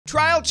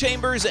Trial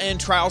chambers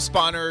and trial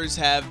spawners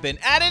have been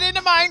added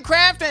into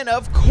Minecraft, and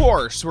of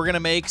course, we're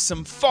gonna make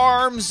some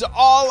farms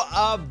all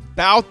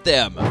about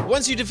them.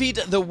 Once you defeat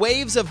the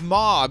waves of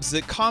mobs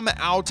that come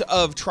out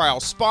of trial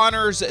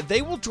spawners,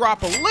 they will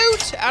drop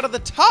loot out of the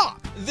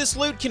top. This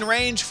loot can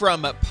range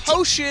from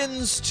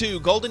potions to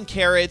golden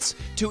carrots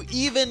to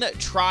even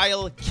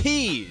trial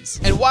keys.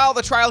 And while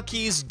the trial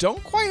keys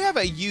don't quite have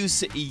a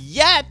use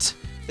yet,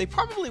 they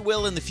probably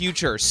will in the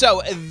future.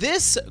 So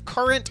this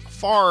current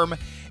farm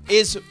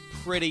is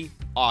pretty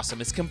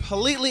awesome. It's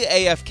completely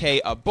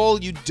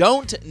AFK-able. You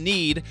don't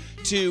need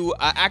to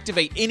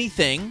activate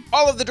anything.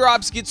 All of the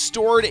drops get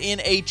stored in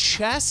a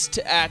chest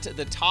at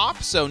the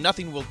top, so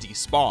nothing will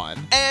despawn.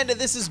 And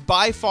this is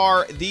by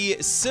far the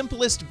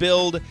simplest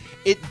build.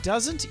 It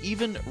doesn't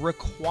even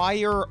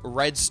require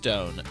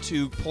redstone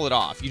to pull it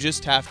off. You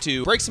just have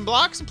to break some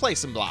blocks and place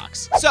some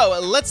blocks. So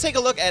let's take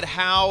a look at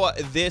how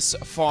this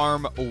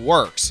farm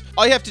works.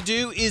 All you have to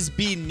do is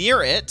be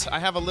near it. I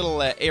have a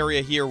little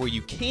area here where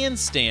you can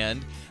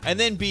stand, and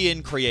then be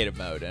in creative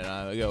mode,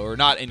 or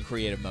not in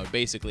creative mode,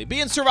 basically. Be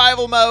in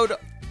survival mode.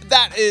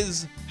 That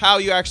is how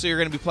you actually are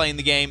going to be playing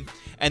the game.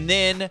 And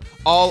then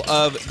all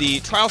of the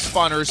trial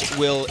spawners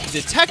will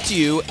detect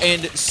you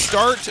and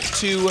start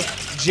to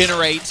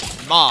generate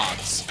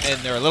mobs. And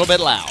they're a little bit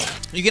loud.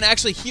 You can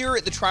actually hear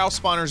the trial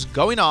spawners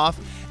going off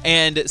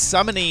and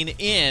summoning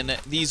in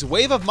these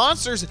wave of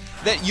monsters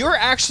that you're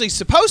actually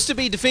supposed to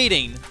be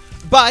defeating.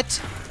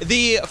 But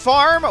the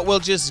farm will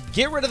just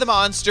get rid of the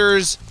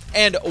monsters.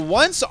 And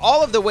once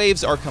all of the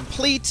waves are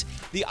complete,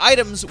 the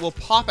items will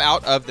pop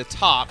out of the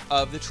top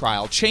of the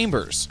trial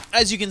chambers.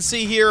 As you can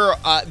see here,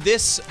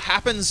 this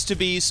happens to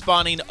be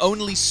spawning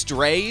only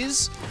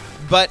strays,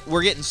 but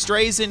we're getting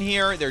strays in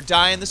here. They're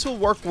dying. This will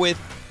work with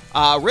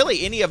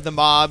really any of the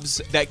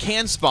mobs that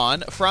can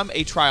spawn from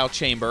a trial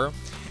chamber.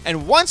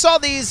 And once all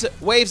these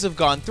waves have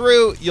gone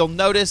through, you'll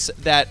notice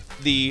that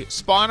the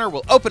spawner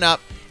will open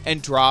up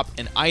and drop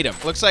an item.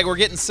 Looks like we're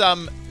getting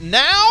some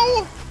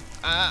now.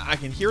 I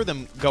can hear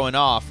them going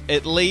off,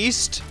 at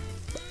least.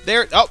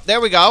 There, oh,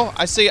 there we go.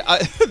 I see,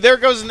 there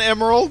goes an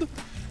emerald. Do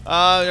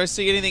I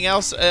see anything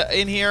else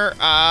in here?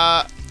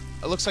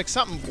 It looks like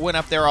something went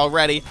up there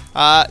already.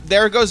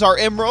 There goes our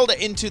emerald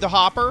into the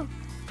hopper.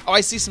 Oh,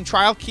 I see some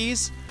trial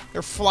keys.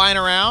 They're flying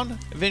around.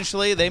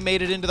 Eventually, they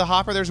made it into the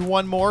hopper. There's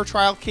one more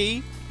trial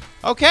key.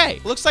 Okay,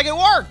 looks like it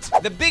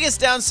worked. The biggest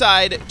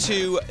downside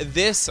to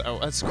this, oh,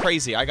 that's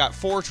crazy. I got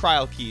 4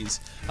 trial keys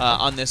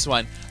on this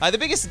one. The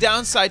biggest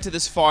downside to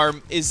this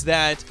farm is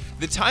that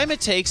the time it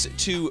takes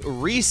to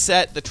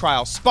reset the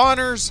trial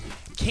spawners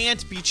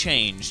can't be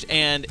changed,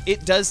 and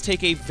it does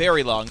take a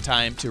very long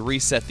time to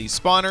reset these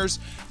spawners.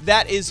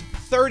 That is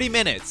 30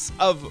 minutes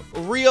of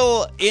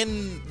real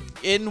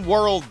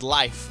in-world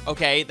life,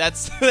 okay?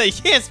 That's, you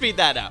can't speed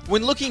that up.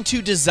 When looking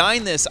to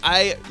design this,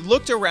 I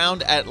looked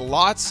around at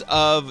lots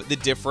of the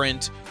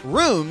different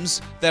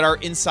rooms that are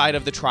inside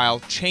of the trial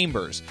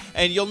chambers.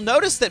 And you'll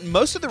notice that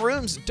most of the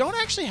rooms don't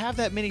actually have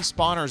that many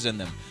spawners in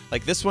them.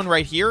 Like this one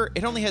right here,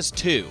 it only has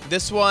 2.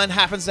 This one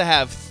happens to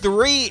have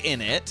 3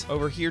 in it.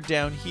 Over here,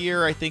 down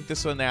here, I think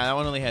this one, that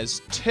one only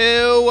has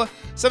 2.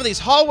 Some of these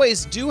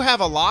hallways do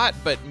have a lot,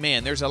 but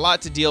man, there's a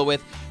lot to deal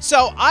with.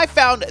 So I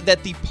found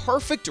that the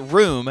perfect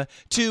room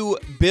to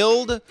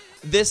build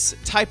this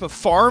type of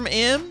farm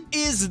in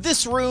is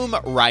this room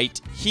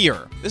right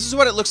here. This is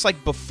what it looks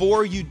like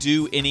before you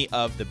do any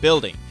of the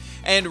building.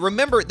 And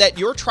remember that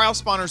your trial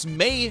spawners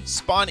may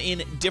spawn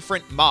in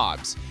different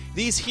mobs.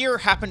 These here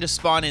happen to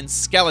spawn in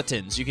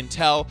skeletons. You can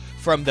tell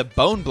from the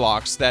bone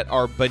blocks that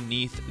are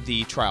beneath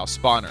the trial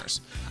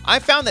spawners. I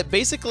found that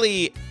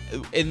basically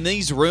in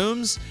these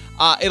rooms,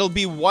 it'll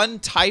be one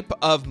type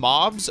of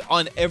mobs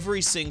on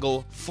every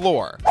single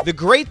floor. The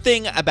great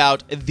thing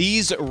about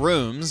these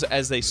rooms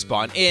as they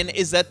spawn in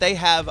is that they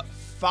have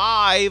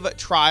 5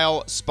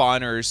 trial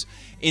spawners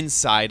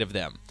inside of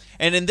them.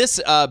 And in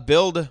this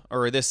build,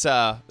 or this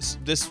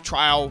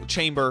trial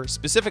chamber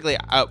specifically,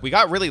 we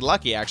got really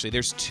lucky, actually.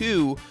 There's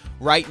 2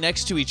 right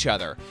next to each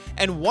other.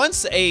 And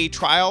once a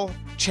trial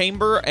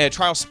chamber, a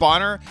trial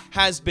spawner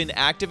has been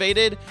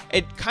activated,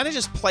 it kind of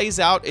just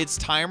plays out its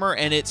timer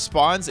and it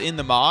spawns in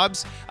the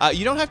mobs.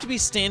 You don't have to be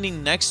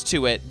standing next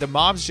to it. The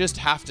mobs just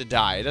have to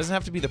die. It doesn't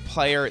have to be the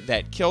player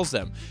that kills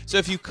them. So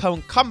if you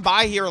come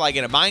by here like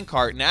in a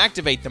minecart and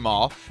activate them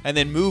all, and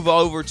then move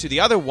over to the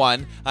other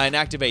one and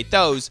activate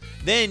those,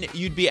 then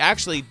you'd be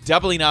actually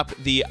doubling up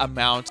the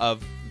amount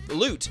of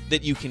loot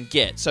that you can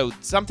get. So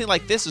something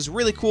like this is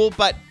really cool,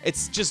 but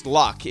it's just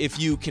luck if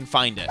you can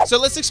find it. So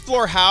let's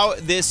explore how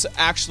this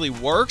actually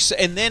works,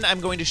 and then I'm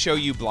going to show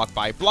you block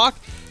by block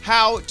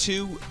how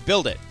to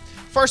build it.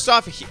 First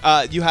off,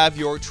 you have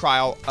your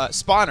trial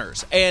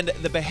spawners, and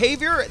the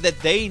behavior that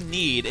they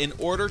need in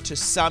order to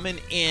summon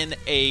in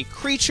a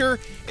creature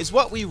is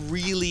what we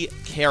really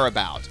care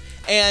about.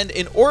 And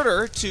in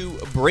order to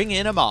bring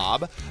in a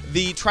mob,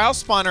 the trial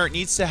spawner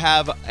needs to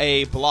have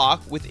a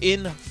block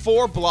within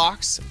 4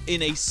 blocks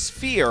in a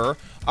sphere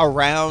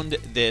around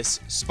this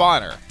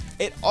spawner.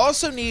 It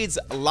also needs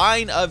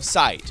line of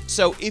sight.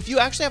 So if you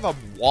actually have a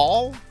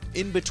wall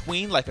in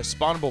between, like a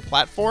spawnable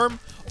platform,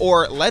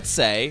 or let's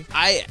say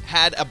I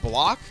had a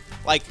block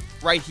like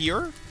right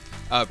here,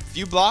 a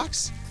few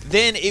blocks,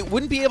 then it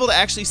wouldn't be able to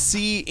actually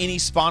see any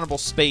spawnable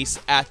space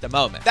at the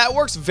moment. That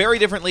works very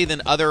differently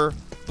than other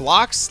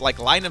blocks, like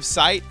line of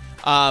sight.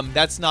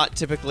 That's not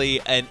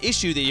typically an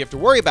issue that you have to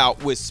worry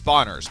about with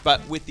spawners,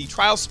 but with the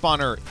trial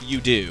spawner,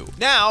 you do.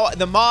 Now,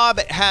 the mob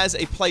has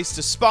a place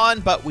to spawn,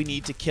 but we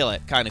need to kill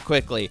it kind of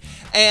quickly.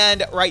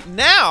 And right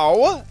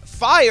now,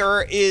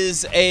 fire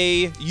is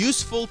a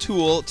useful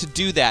tool to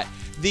do that.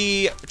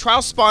 The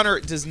trial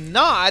spawner does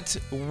not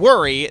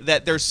worry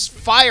that there's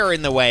fire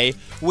in the way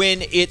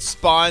when it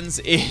spawns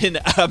in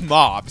a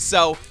mob.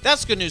 So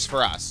that's good news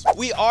for us.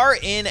 We are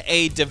in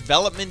a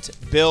development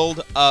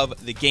build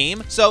of the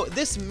game, so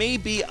this may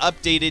be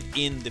updated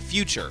in the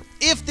future.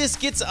 If this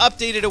gets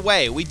updated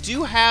away, we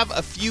do have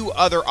a few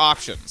other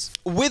options.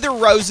 Wither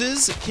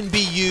roses can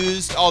be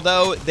used,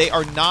 although they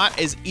are not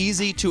as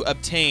easy to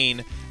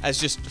obtain as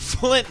just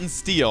flint and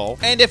steel.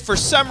 And if for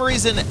some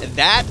reason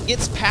that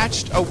gets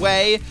patched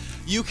away,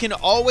 you can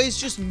always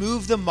just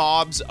move the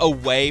mobs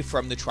away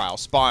from the trial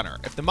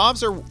spawner. If the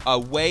mobs are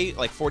away,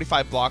 like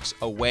 45 blocks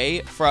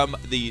away from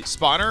the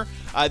spawner,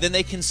 then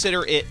they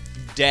consider it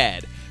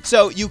dead.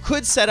 So you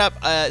could set up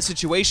a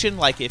situation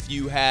like if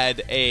you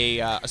had a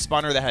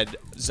spawner that had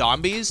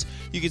zombies,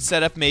 you could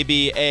set up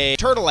maybe a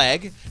turtle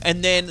egg,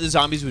 and then the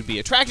zombies would be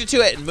attracted to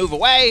it and move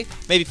away,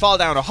 maybe fall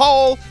down a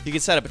hole. You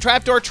could set up a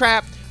trapdoor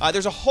trap.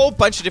 There's a whole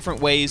bunch of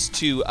different ways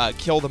to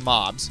kill the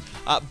mobs,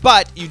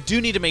 but you do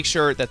need to make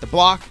sure that the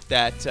block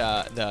that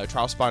the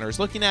trial spawner is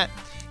looking at,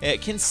 it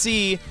can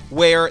see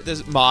where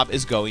this mob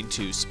is going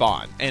to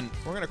spawn. And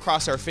we're going to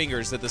cross our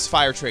fingers that this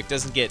fire trick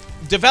doesn't get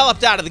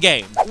developed out of the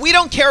game. We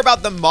don't care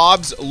about the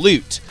mob's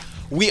loot.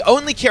 We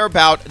only care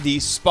about the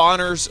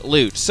spawner's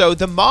loot. So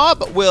the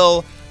mob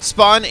will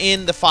spawn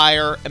in the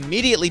fire,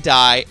 immediately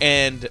die,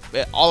 and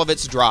all of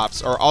its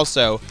drops are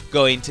also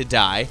going to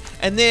die.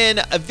 And then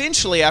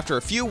eventually, after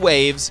a few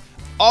waves,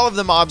 all of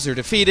the mobs are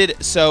defeated,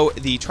 so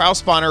the trial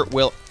spawner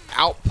will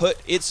output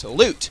its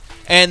loot.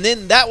 And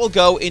then that will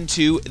go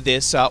into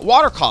this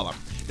water column.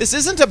 This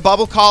isn't a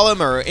bubble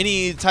column or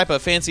any type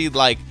of fancy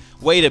like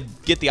way to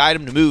get the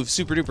item to move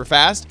super duper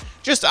fast.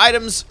 Just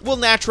items will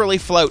naturally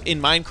float in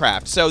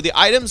Minecraft. So the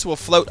items will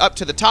float up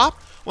to the top.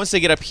 Once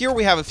they get up here,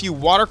 we have a few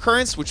water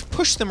currents which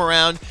push them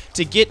around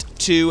to get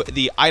to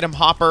the item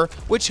hopper,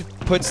 which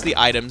puts the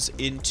items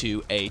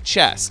into a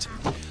chest.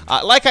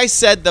 Like I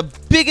said, the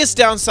biggest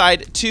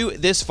downside to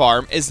this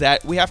farm is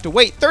that we have to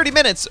wait 30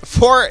 minutes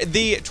for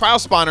the trial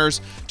spawners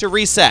to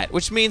reset,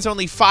 which means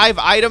only 5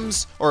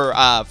 items or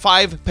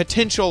 5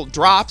 potential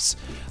drops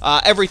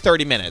every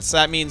 30 minutes. So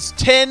that means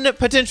 10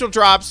 potential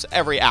drops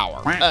every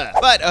hour.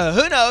 But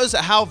who knows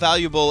how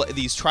valuable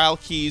these trial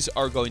keys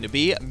are going to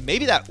be.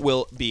 Maybe that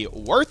will be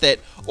worth it,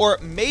 or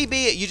maybe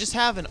you just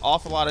have an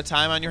awful lot of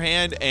time on your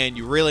hand and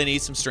you really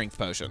need some strength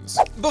potions.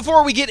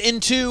 Before we get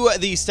into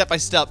the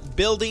step-by-step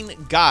building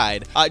guide,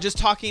 just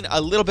talking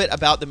a little bit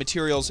about the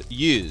materials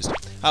used.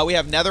 We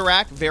have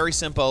netherrack, very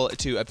simple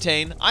to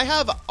obtain. I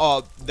have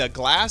the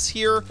glass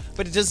here,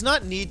 but it does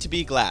not need to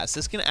be glass.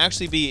 This can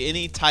actually be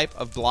any type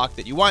of block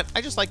that you want.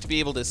 I just like to be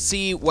able to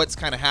see what's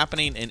kind of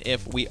happening and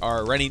if we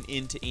are running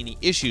into any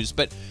issues,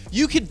 but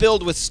you could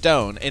build with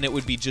stone and it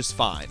would be just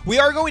fine. We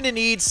are going to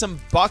need some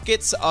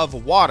buckets of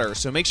water,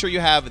 so make sure you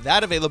have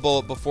that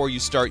available before you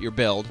start your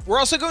build. We're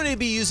also going to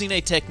be using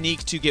a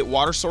technique to get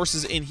water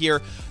sources in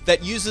here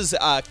that uses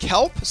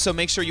kelp, so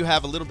make sure you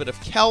have a little bit of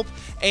kelp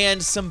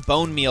and some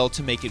bone meal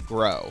to make it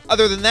grow.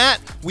 Other than that,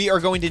 we are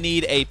going to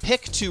need a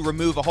pick to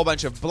remove a whole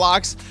bunch of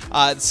blocks,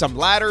 some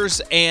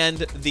ladders, and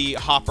the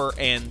hopper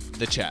and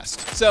the chest.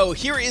 So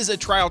here is a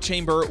trial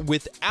chamber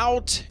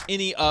without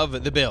any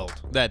of the build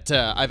that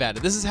I've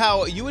added. This is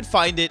how you would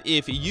find it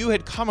if you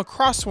had come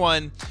across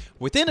one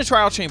within a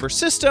trial chamber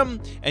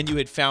system and you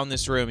had found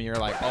this room and you're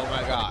like, oh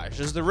my gosh,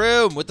 this is the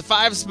room with the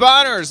 5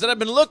 spawners that I've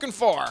been looking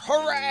for.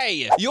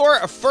 Hooray! Your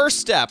first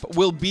step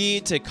will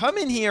be to come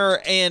in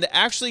here and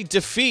actually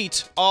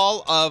defeat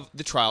all of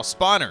the trial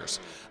spawners.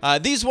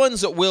 These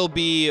ones will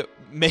be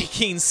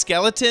making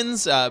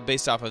skeletons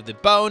based off of the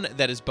bone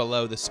that is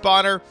below the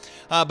spawner,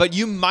 but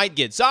you might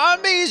get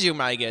zombies, you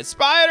might get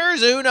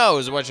spiders, who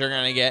knows what you're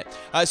gonna get.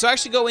 So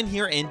actually go in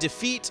here and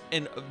defeat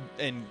and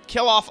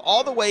kill off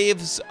all the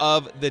waves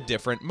of the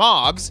different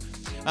mobs,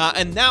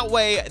 and that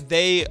way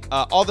they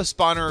all the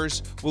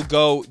spawners will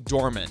go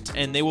dormant,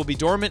 and they will be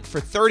dormant for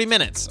 30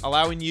 minutes,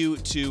 allowing you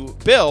to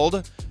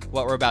build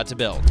what we're about to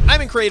build.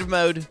 I'm in creative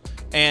mode,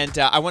 and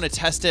I want to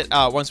test it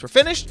once we're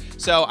finished,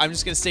 so I'm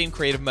just going to stay in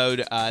creative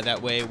mode.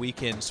 That way we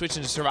can switch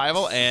into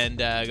survival and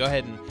go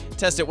ahead and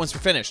test it once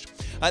we're finished.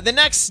 The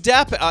next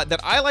step that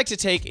I like to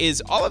take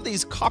is all of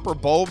these copper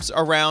bulbs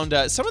around.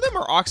 Some of them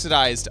are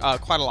oxidized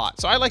quite a lot,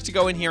 so I like to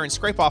go in here and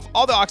scrape off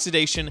all the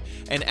oxidation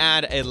and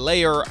add a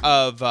layer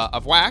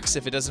of wax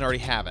if it doesn't already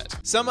have it.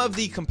 Some of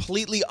the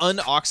completely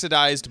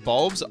unoxidized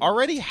bulbs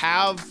already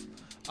have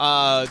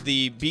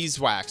the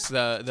beeswax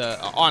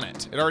on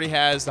it. It already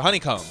has the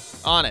honeycomb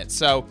on it,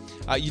 so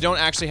you don't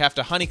actually have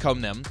to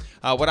honeycomb them.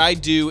 What I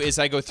do is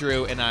I go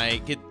through and I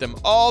get them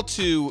all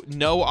to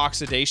no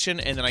oxidation,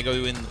 and then I go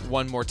in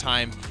one more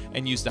time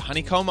and use the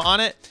honeycomb on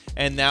it.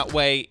 And that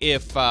way,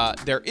 if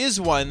there is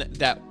one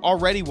that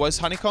already was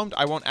honeycombed,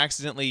 I won't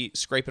accidentally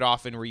scrape it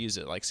off and reuse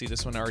it. Like, see,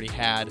 this one already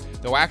had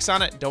the wax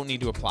on it. Don't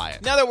need to apply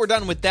it. Now that we're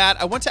done with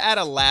that, I want to add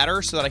a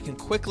ladder so that I can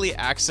quickly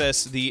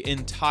access the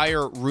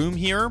entire room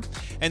here.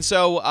 And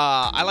so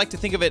I like to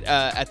think of it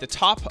at the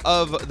top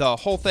of the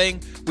whole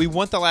thing. We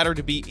want the ladder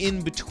to be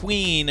in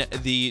between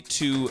the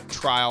two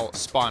trial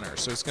spawners.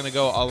 So it's going to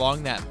go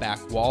along that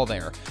back wall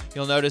there.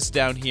 You'll notice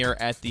down here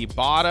at the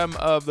bottom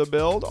of the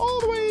build, all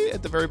the way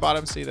at the very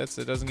bottom, see,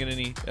 it doesn't get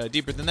any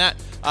deeper than that.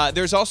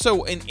 There's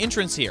also an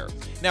entrance here.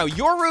 Now,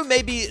 your room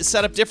may be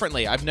set up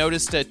differently. I've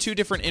noticed two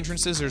different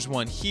entrances. There's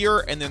one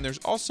here, and then there's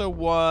also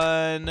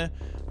one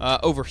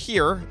over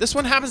here. This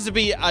one happens to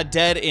be a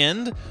dead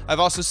end. I've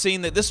also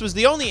seen that this was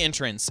the only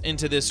entrance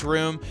into this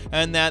room,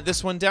 and that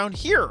this one down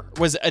here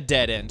was a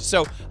dead end.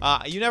 So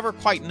you never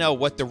quite know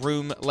what the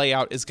room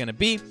layout is going to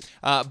be.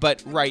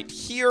 But right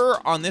here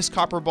on this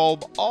copper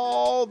bulb,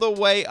 all the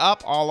way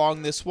up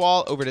along this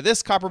wall over to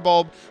this copper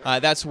bulb,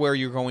 that's where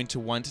you're going to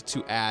want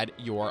to add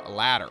your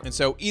ladder. And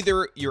so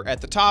either you're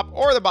at the top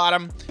or the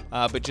bottom,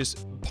 but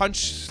just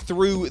punch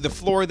through the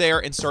floor there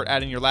and start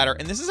adding your ladder.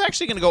 And this is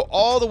actually going to go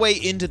all the way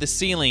into the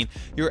ceiling.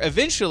 You're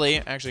eventually,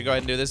 actually go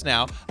ahead and do this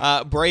now,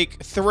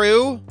 break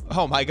through.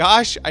 Oh my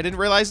gosh, I didn't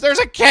realize there's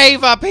a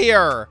cave up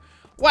here.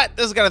 What?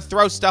 This is going to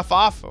throw stuff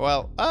off?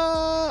 Well,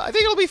 I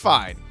think it'll be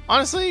fine.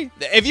 Honestly,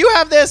 if you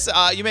have this,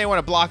 you may want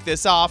to block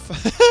this off.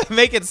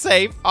 Make it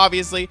safe,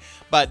 obviously,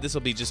 but this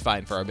will be just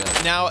fine for our build.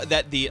 Now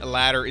that the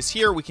ladder is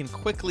here, we can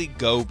quickly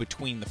go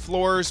between the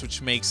floors,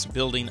 which makes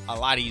building a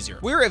lot easier.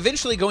 We're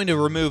eventually going to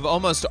remove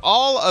almost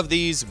all of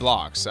these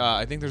blocks.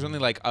 I think there's only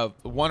like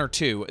one or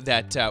two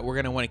that we're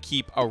going to want to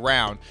keep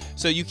around.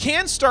 So you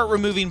can start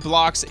removing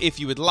blocks if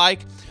you would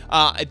like.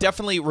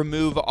 Definitely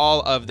remove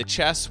all of the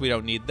chests. We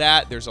don't need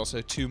that. There's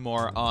also 2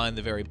 more on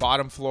the very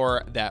bottom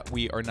floor that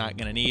we are not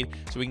going to need,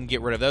 so we can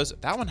get rid of those.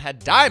 That one had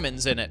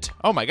diamonds in it.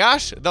 Oh my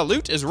gosh, the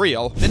loot is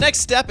real. The next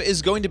step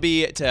is going to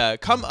be to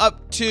come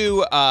up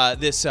to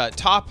this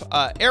top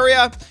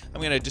area. I'm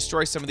going to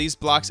destroy some of these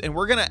blocks, and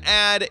we're going to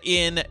add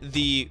in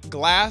the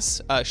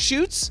glass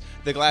chutes,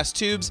 the glass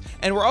tubes,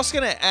 and we're also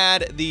going to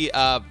add the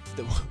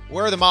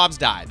where the mobs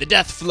die, the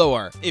death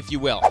floor, if you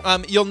will.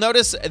 You'll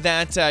notice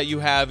that you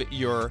have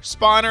your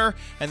spawner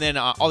and then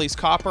all these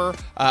copper.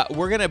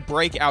 We're going to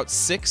break out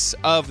 6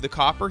 of the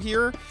copper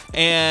here,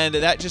 and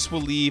that just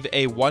will leave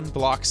a 1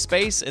 block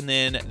space and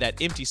then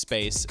that empty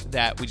space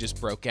that we just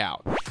broke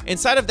out.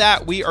 Inside of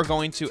that, we are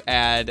going to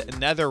add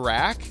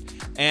netherrack.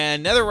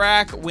 And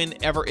netherrack,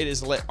 whenever it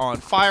is lit on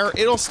fire,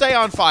 it'll stay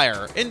on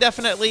fire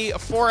indefinitely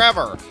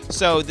forever.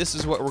 So this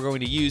is what we're going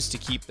to use to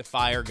keep the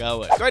fire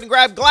going. Go ahead and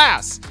grab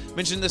glass.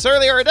 Mentioned this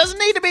earlier, it doesn't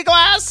need to be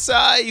glass.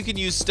 You can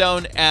use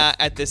stone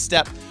at this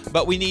step,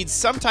 but we need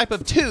some type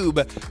of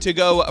tube to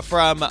go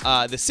from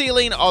the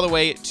ceiling all the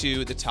way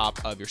to the top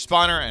of your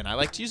spawner. And I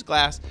like to use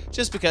glass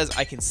just because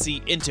I can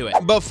see into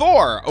it.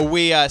 Before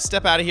we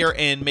step out of here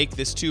and make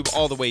this tube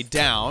all the way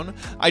down,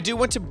 I do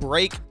want to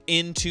break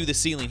into the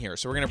ceiling here.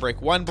 So we're going to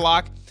break 1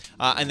 block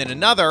and then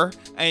another,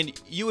 and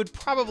you would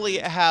probably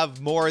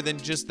have more than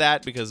just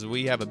that because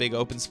we have a big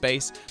open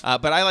space,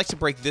 but I like to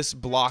break this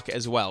block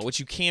as well, which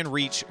you can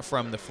reach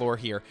from the floor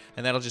here,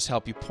 and that'll just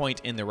help you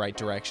point in the right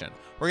direction.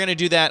 We're going to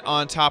do that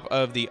on top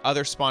of the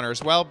other spawner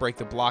as well. Break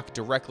the block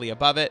directly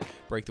above it,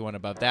 break the one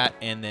above that,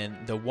 and then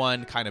the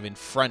one kind of in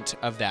front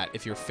of that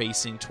if you're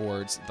facing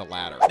towards the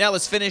ladder. Now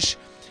let's finish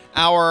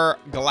our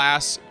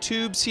glass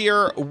tubes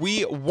here.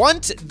 We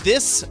want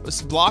this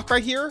block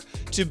right here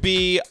to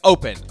be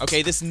open.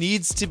 Okay, this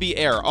needs to be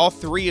air. All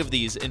 3 of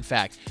these, in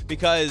fact,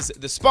 because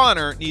the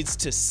spawner needs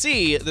to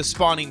see the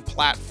spawning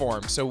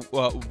platform. So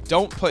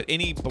don't put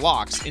any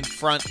blocks in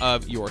front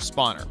of your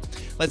spawner.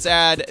 Let's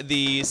add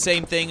the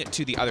same thing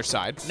to the other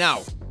side.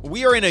 Now,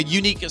 we are in a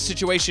unique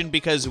situation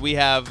because we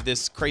have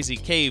this crazy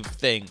cave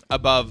thing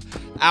above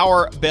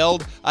our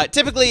build.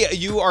 Typically,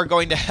 you are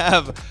going to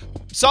have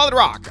solid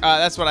rock.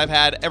 That's what I've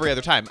had every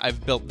other time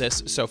I've built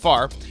this so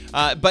far.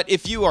 But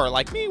if you are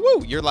like me,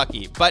 woo, you're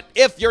lucky. But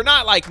if you're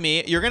not like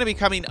me, you're going to be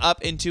coming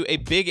up into a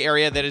big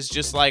area that is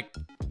just like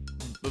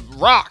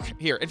rock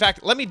here. In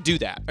fact, let me do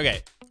that.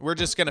 Okay. We're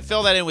just going to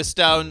fill that in with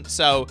stone,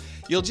 so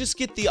you'll just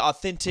get the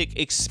authentic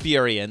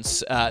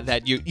experience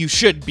that you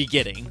should be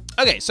getting.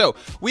 Okay, so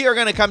we are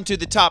going to come to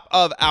the top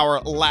of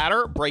our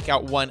ladder, break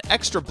out 1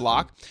 extra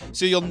block.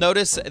 So you'll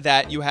notice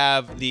that you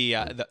have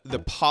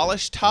the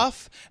polished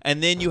tuff,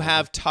 and then you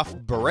have tough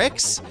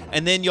bricks,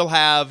 and then you'll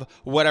have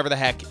whatever the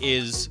heck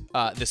is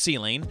the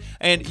ceiling.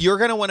 And you're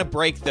going to want to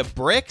break the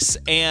bricks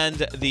and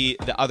the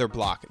other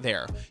block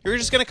there. You're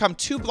just going to come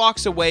 2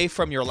 blocks away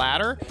from your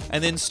ladder,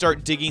 and then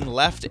start digging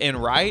left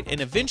and right.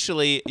 And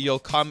eventually you'll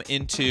come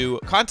into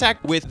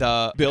contact with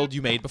the build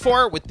you made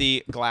before with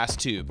the glass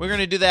tube. We're going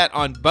to do that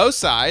on both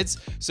sides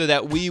so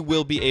that we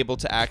will be able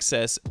to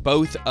access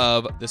both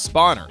of the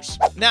spawners.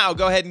 Now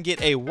go ahead and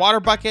get a water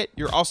bucket.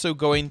 You're also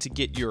going to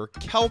get your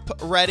kelp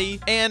ready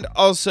and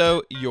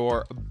also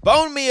your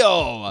bone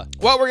meal.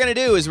 What we're going to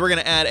do is we're going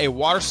to add a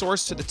water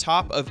source to the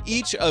top of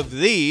each of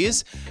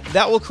these.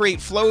 That will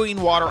create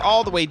flowing water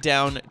all the way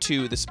down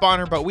to the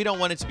spawner, but we don't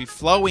want it to be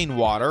flowing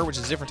water, which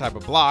is a different type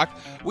of block.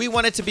 We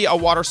want it to be a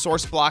water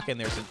source block, and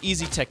there's an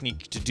easy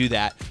technique to do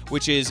that,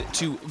 which is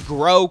to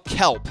grow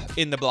kelp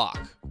in the block.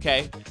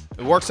 Okay,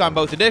 it works on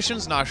both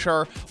editions. Not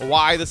sure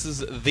why this is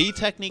the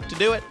technique to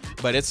do it,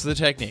 but it's the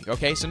technique.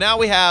 Okay, so now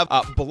we have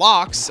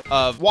blocks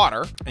of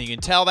water, and you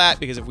can tell that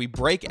because if we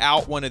break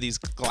out one of these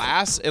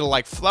glass, it'll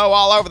like flow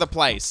all over the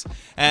place.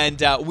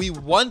 And we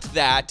want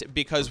that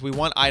because we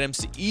want items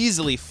to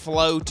easily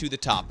flow to the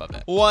top of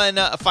it. One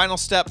final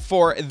step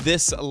for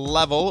this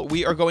level,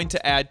 we are going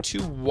to add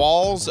 2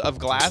 walls of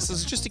glass. This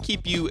is just to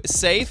keep you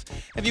safe.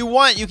 If you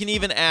want, you can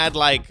even add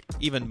like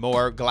even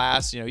more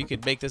glass. You know, you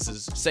could make this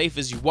as safe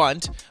as you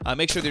want.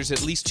 Make sure there's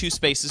at least 2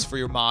 spaces for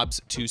your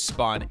mobs to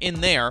spawn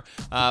in there.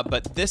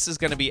 But this is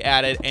going to be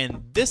added,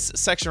 and this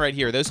section right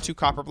here, those 2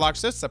 copper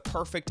blocks, that's the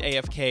perfect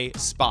AFK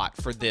spot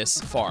for this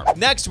farm.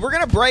 Next, we're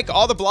going to break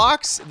all the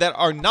blocks that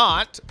are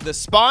not the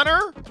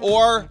spawner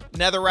or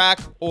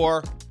netherrack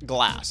or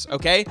glass,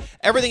 okay?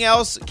 Everything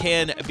else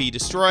can be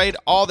destroyed.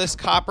 All this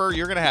copper,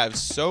 you're going to have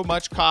so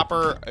much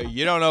copper,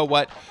 you don't know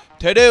what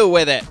to do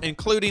with it,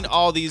 including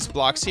all these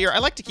blocks here. I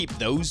like to keep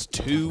those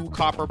 2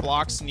 copper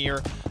blocks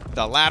near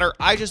the ladder.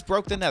 I just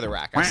broke the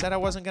netherrack. I said I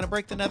wasn't going to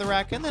break the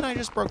netherrack, and then I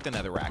just broke the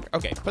netherrack.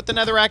 Okay, put the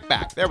netherrack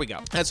back. There we go.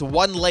 That's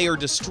 1 layer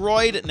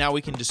destroyed. Now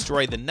we can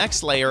destroy the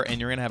next layer, and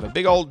you're going to have a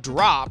big old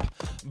drop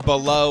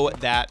below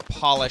that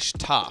polished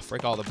top.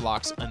 Break all the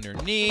blocks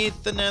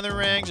underneath the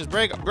netherrack. Just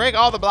break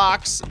all the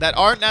blocks that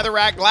aren't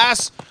netherrack,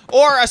 glass,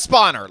 or a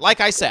spawner, like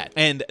I said.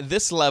 And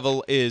this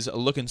level is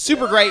looking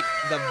super great.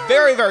 The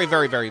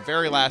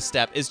very last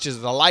step is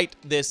just to light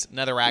this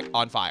netherrack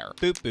on fire.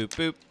 Boop, boop,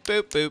 boop,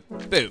 boop, boop,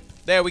 boop.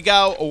 There we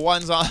go.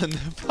 One's on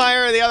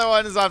fire, the other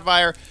one is on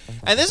fire.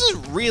 And this is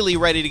really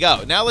ready to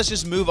go. Now let's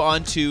just move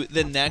on to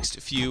the next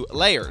few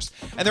layers.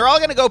 And they're all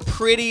gonna go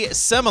pretty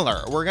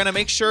similar. We're gonna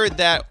make sure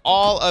that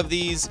all of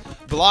these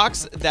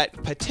blocks that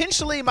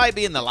potentially might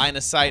be in the line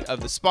of sight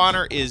of the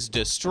spawner is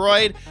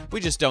destroyed.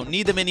 We just don't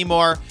need them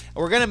anymore.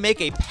 We're gonna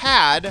make a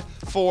pad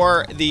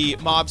for the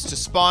mobs to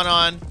spawn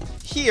on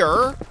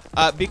here.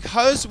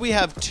 Because we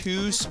have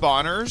 2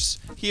 spawners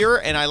here,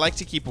 and I like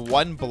to keep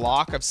 1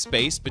 block of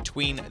space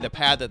between the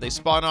pad that they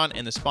spawn on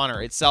and the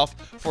spawner itself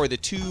for the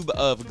tube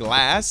of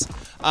glass,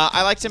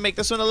 I like to make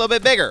this one a little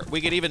bit bigger. We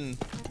could even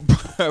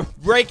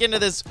break into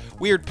this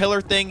weird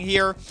pillar thing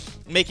here,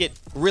 make it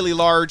really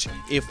large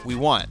if we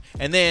want.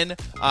 And then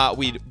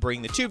we'd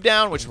bring the tube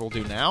down, which we'll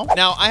do now.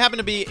 Now, I happen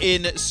to be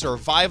in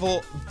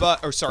survival,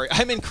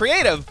 I'm in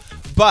creative,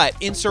 but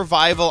in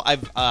survival,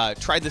 I've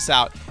tried this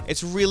out.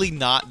 It's really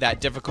not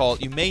that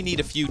difficult. You may need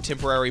a few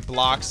temporary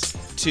blocks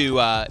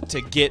to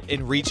get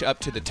and reach up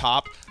to the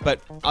top, but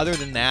other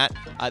than that,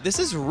 this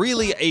is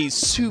really a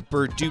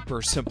super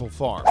duper simple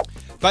farm.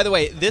 By the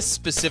way, this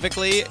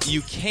specifically,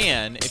 you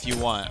can, if you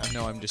want. I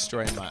know I'm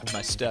destroying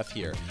my stuff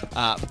here,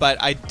 but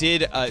I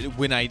did,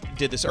 when I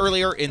did this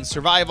earlier in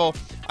survival,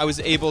 I was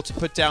able to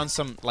put down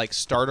some like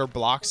starter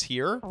blocks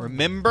here.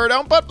 Remember,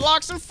 don't put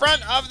blocks in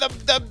front of the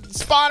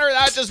spawner.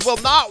 That just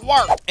will not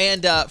work.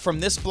 And from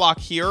this block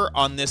here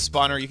on this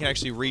spawner, you can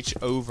actually reach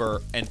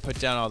over and put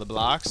down all the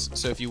blocks.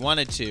 So if you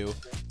wanted to,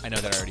 I know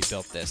that I already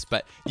built this,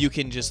 but you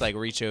can just like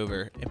reach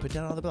over and put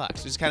down all the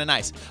blocks, which is kind of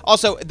nice.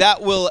 Also,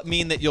 that will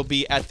mean that you'll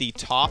be at the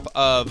top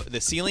of the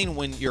ceiling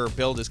when your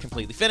build is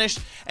completely finished.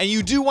 And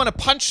you do want to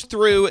punch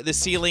through the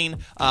ceiling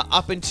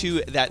up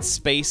into that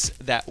space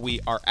that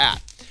we are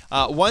at.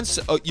 Once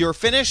you're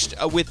finished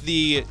with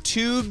the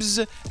tubes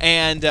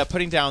and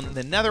putting down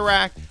the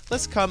netherrack,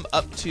 let's come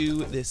up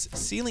to this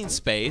ceiling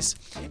space,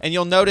 and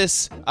you'll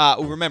notice,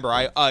 remember,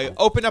 I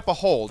opened up a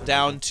hole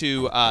down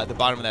to the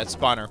bottom of that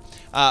spawner,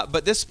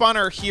 but this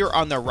spawner here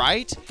on the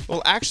right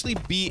will actually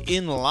be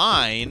in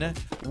line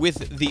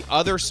with the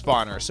other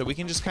spawner, so we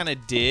can just kind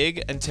of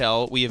dig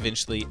until we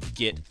eventually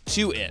get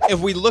to it. If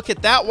we look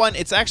at that one,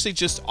 it's actually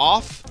just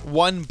off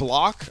 1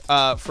 block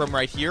from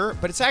right here,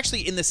 but it's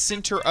actually in the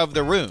center of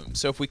the room.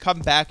 So if we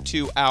come back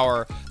to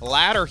our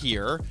ladder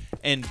here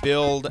and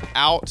build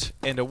out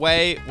and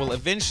away, we'll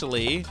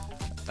eventually,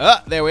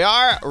 there we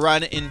are,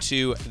 run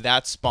into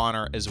that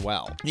spawner as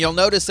well. You'll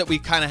notice that we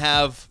kind of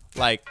have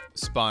like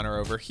spawner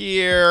over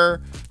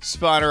here,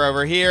 spawner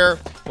over here.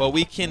 Well,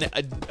 we can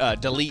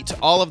delete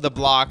all of the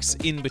blocks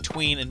in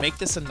between and make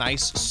this a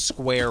nice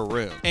square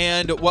room.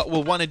 And what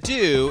we'll want to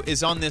do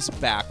is on this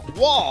back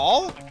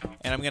wall,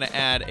 and I'm going to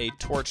add a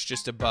torch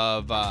just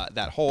above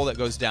that hole that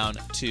goes down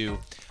to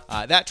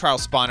that trial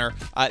spawner.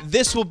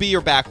 This will be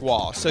your back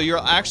wall. So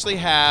you'll actually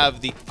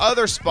have the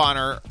other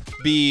spawner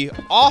be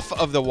off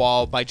of the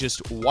wall by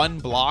just 1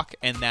 block,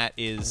 and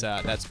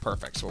that's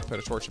perfect. So we'll put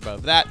a torch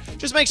above that.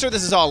 Just make sure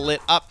this is all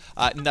lit up,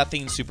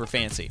 nothing super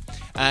fancy.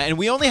 And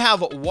we only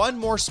have 1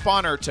 more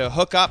spawner to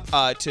hook up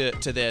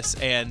to this,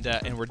 and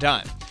we're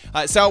done.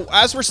 So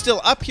as we're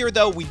still up here,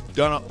 though, we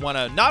don't want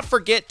to not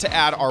forget to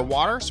add our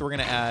water. So we're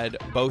going to add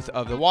both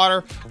of the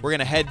water. We're going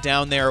to head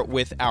down there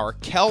with our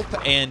kelp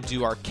and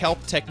do our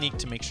kelp technique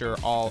to make sure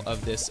all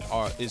of this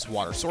is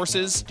water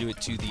sources. Do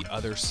it to the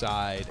other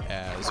side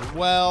as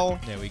well.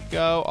 There we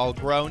go, all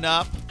grown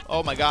up.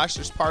 Oh my gosh,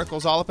 there's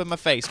particles all up in my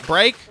face.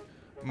 Break,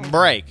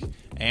 break.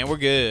 And we're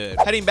good.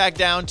 Heading back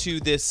down to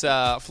this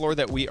floor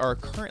that we are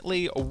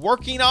currently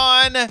working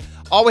on.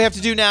 All we have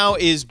to do now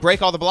is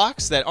break all the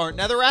blocks that aren't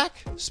netherrack,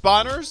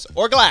 spawners,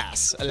 or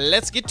glass.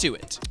 Let's get to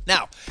it.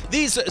 Now,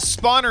 these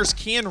spawners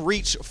can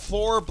reach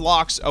 4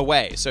 blocks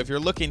away. So if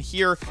you're looking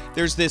here,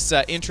 there's this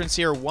entrance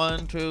here.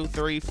 1, 2,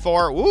 3,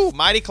 4. Ooh,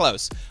 mighty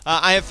close.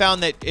 I have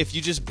found that if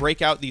you just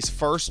break out these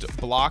first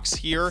blocks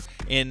here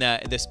in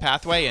this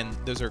pathway, and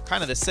those are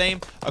kind of the same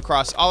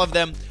across all of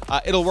them,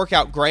 it'll work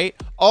out great.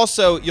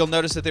 Also, you'll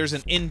notice that there's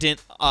an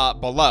indent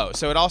below.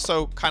 So it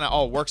also kind of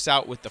all works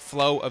out with the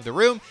flow of the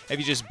room if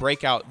you just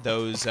break out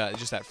those,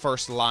 just that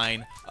first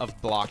line of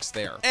blocks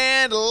there.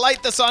 And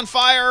light this on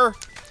fire.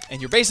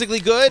 And you're basically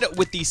good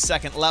with the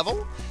second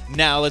level.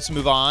 Now let's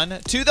move on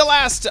to the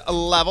last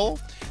level.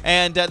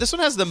 And this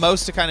one has the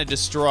most to kind of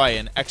destroy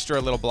in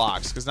extra little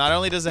blocks, because not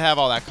only does it have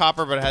all that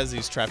copper, but it has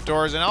these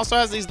trapdoors and also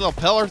has these little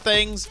pillar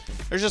things.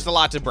 There's just a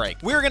lot to break.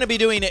 We're going to be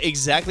doing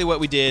exactly what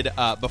we did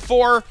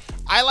before.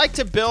 I like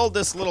to build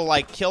this little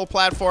like kill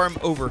platform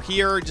over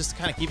here just to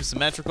kind of keep it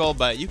symmetrical,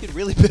 but you could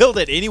really build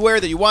it anywhere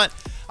that you want.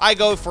 I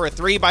go for a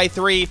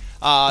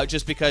 3x3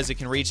 just because it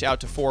can reach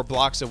out to 4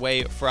 blocks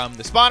away from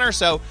the spawner,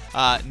 so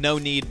no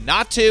need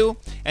not to.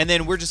 And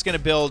then we're just going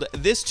to build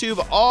this tube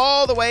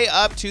all the way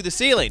up to the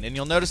ceiling, and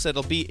you'll notice that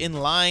it'll be in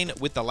line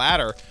with the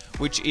ladder,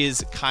 which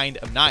is kind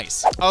of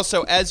nice.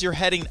 Also, as you're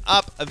heading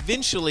up,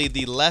 eventually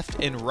the left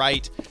and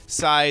right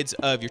sides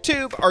of your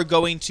tube are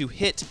going to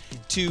hit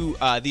to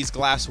these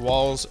glass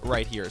walls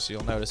right here. So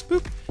you'll notice,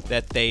 boop,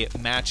 that they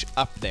match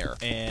up there.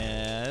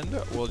 And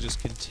we'll just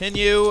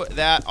continue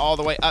that all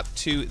the way up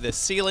to the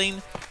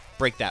ceiling,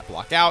 break that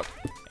block out,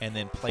 and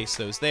then place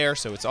those there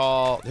so it's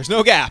all, there's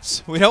no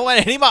gaps. We don't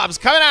want any mobs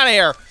coming out of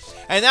here.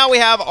 And now we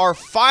have our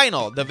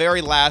final, the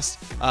very last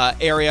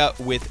area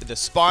with the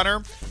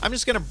spawner. I'm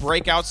just going to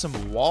break out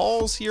some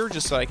walls here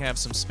just so I can have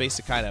some space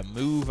to kind of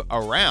move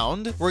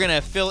around. We're going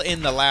to fill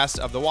in the last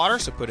of the water,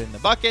 so put in the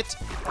bucket,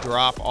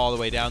 drop all the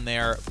way down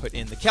there, put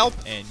in the kelp,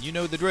 and you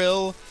know the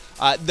drill.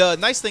 The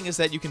nice thing is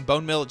that you can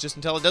bone mill it just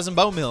until it doesn't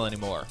bone mill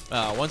anymore.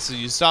 Once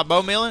you stop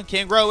bone milling,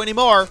 can't grow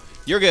anymore,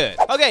 you're good.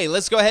 Okay,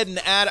 let's go ahead and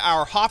add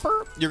our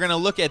hopper. You're going to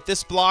look at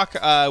this block,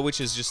 which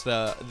is just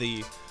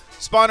the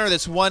spawner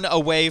that's 1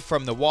 away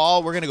from the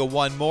wall. We're going to go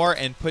 1 more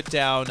and put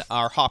down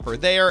our hopper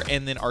there,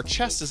 and then our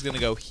chest is going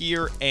to go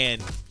here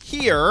and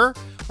here.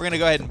 We're going to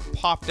go ahead and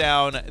pop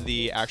down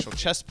the actual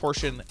chest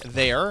portion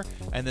there,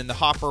 and then the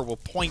hopper will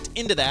point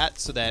into that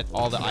so that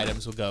all the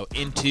items will go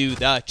into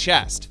the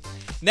chest.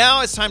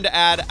 Now it's time to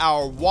add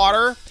our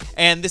water,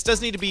 and this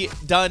does need to be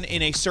done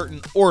in a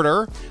certain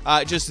order.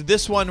 Just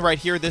this one right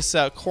here, this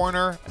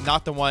corner,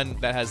 not the one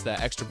that has the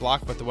extra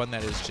block, but the one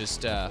that is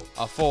just a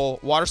full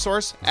water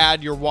source.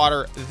 Add your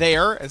water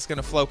there. It's going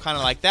to flow kind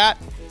of like that.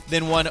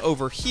 Then 1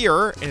 over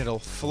here, and it'll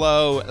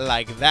flow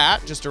like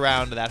that, just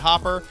around that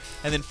hopper.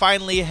 And then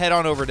finally head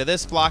on over to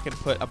this block and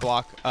put a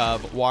block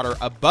of water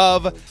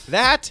above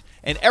that,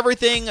 and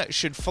everything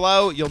should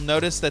flow. You'll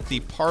notice that the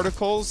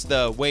particles,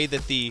 the way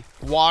that the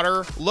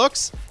water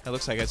looks, it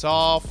looks like it's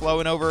all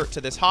flowing over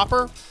to this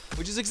hopper,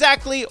 which is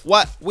exactly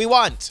what we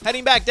want.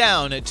 Heading back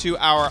down to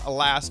our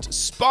last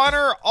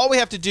spawner, all we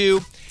have to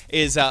do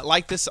is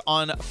light this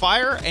on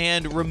fire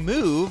and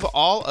remove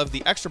all of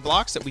the extra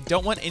blocks that we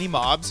don't want any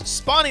mobs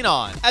spawning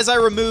on. As I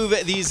remove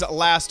these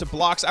last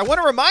blocks, I want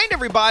to remind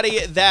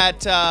everybody that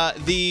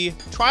the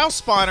trial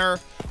spawner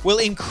will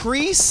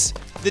increase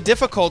the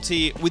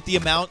difficulty with the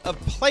amount of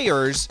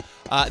players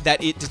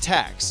that it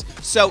detects.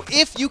 So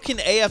if you can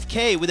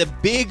AFK with a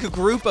big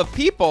group of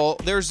people,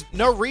 there's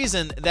no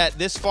reason that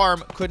this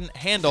farm couldn't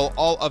handle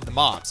all of the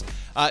mobs.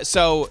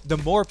 So the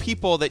more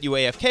people that you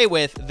AFK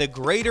with, the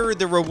greater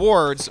the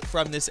rewards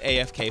from this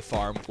AFK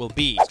farm will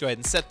be. Let's go ahead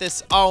and set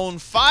this on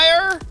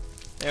fire.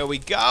 There we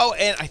go.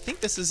 And I think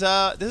this is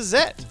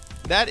it.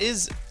 That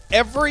is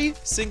every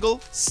single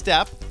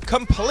step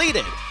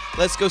completed.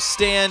 Let's go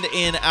stand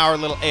in our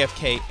little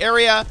AFK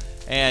area.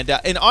 And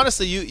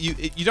honestly,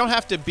 you don't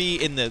have to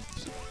be in the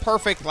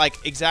perfect,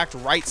 like, exact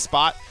right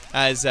spot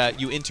as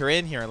you enter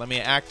in here. Let me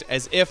act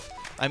as if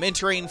I'm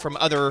entering from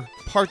other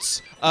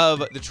parts of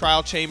the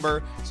trial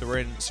chamber. So we're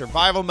in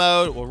survival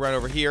mode. We'll run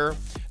over here.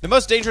 The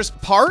most dangerous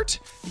part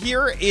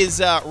here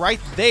is right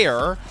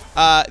there.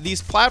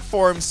 These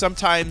platforms,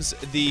 sometimes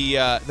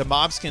the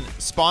mobs can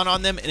spawn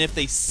on them, and if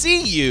they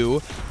see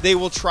you, they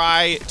will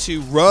try to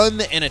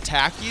run and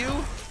attack you.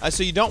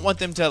 so you don't want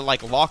them to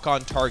like lock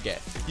on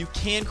target. You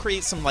can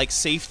create some like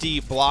safety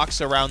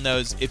blocks around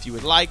those if you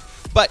would like,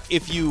 but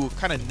if you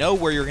kind of know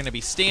where you're going to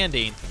be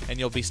standing and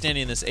you'll be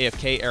standing in this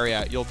AFK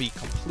area, you'll be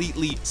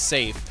completely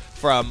safe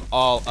from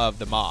all of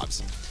the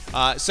mobs.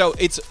 So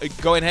it's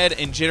going ahead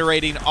and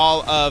generating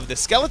all of the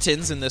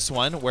skeletons in this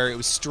one, where it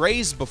was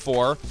strays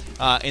before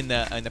in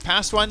the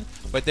past one,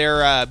 but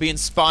they're being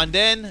spawned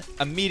in,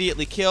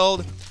 immediately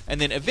killed, and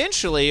then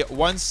eventually,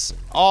 once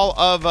all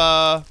of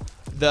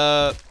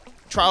the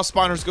trial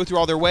spawners go through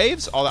all their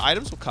waves, all the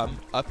items will come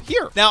up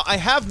here. Now, I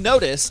have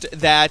noticed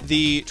that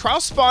the trial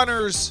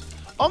spawners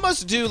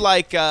almost do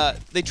like,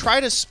 they try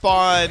to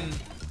spawn,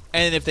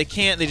 and if they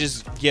can't, they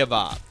just give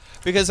up.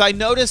 Because I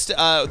noticed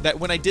that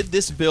when I did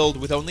this build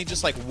with only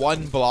just like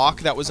one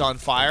block that was on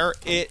fire,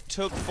 it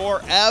took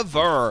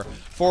forever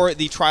for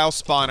the trial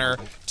spawner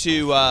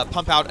to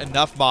pump out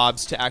enough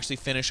mobs to actually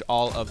finish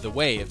all of the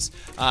waves.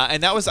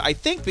 And that was, I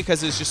think,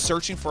 because it's just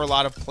searching for a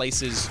lot of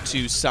places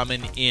to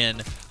summon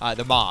in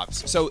the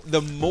mobs. So the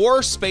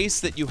more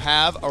space that you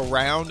have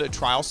around a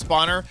trial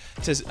spawner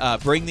to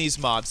bring these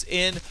mobs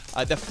in,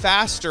 the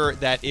faster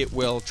that it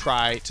will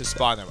try to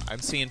spawn them.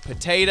 I'm seeing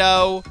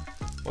potato.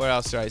 What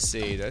else do I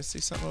see? Do I see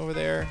something over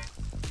there?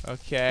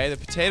 Okay, the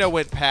potato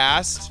went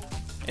past.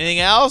 Anything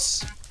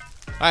else?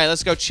 All right,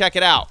 let's go check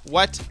it out.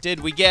 What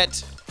did we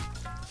get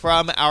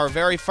from our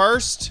very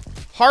first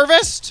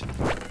harvest?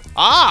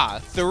 Ah,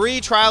 3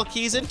 trial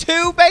keys and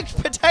 2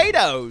 baked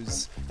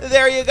potatoes.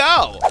 There you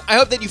go. I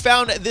hope that you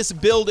found this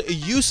build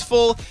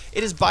useful.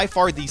 It is by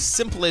far the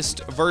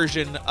simplest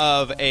version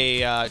of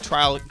a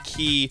trial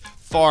key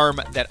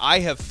farm that I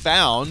have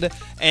found,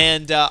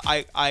 and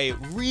I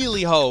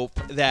really hope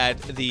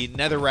that the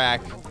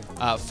netherrack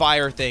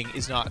fire thing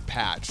is not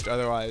patched.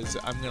 Otherwise,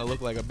 I'm gonna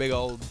look like a big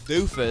old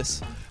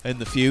doofus in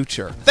the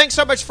future. Thanks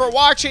so much for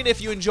watching.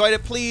 If you enjoyed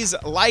it, please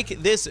like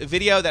this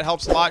video. That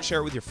helps a lot. Share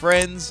it with your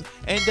friends,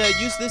 and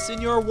use this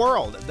in your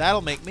world.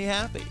 That'll make me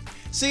happy.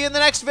 See you in the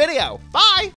next video. Bye!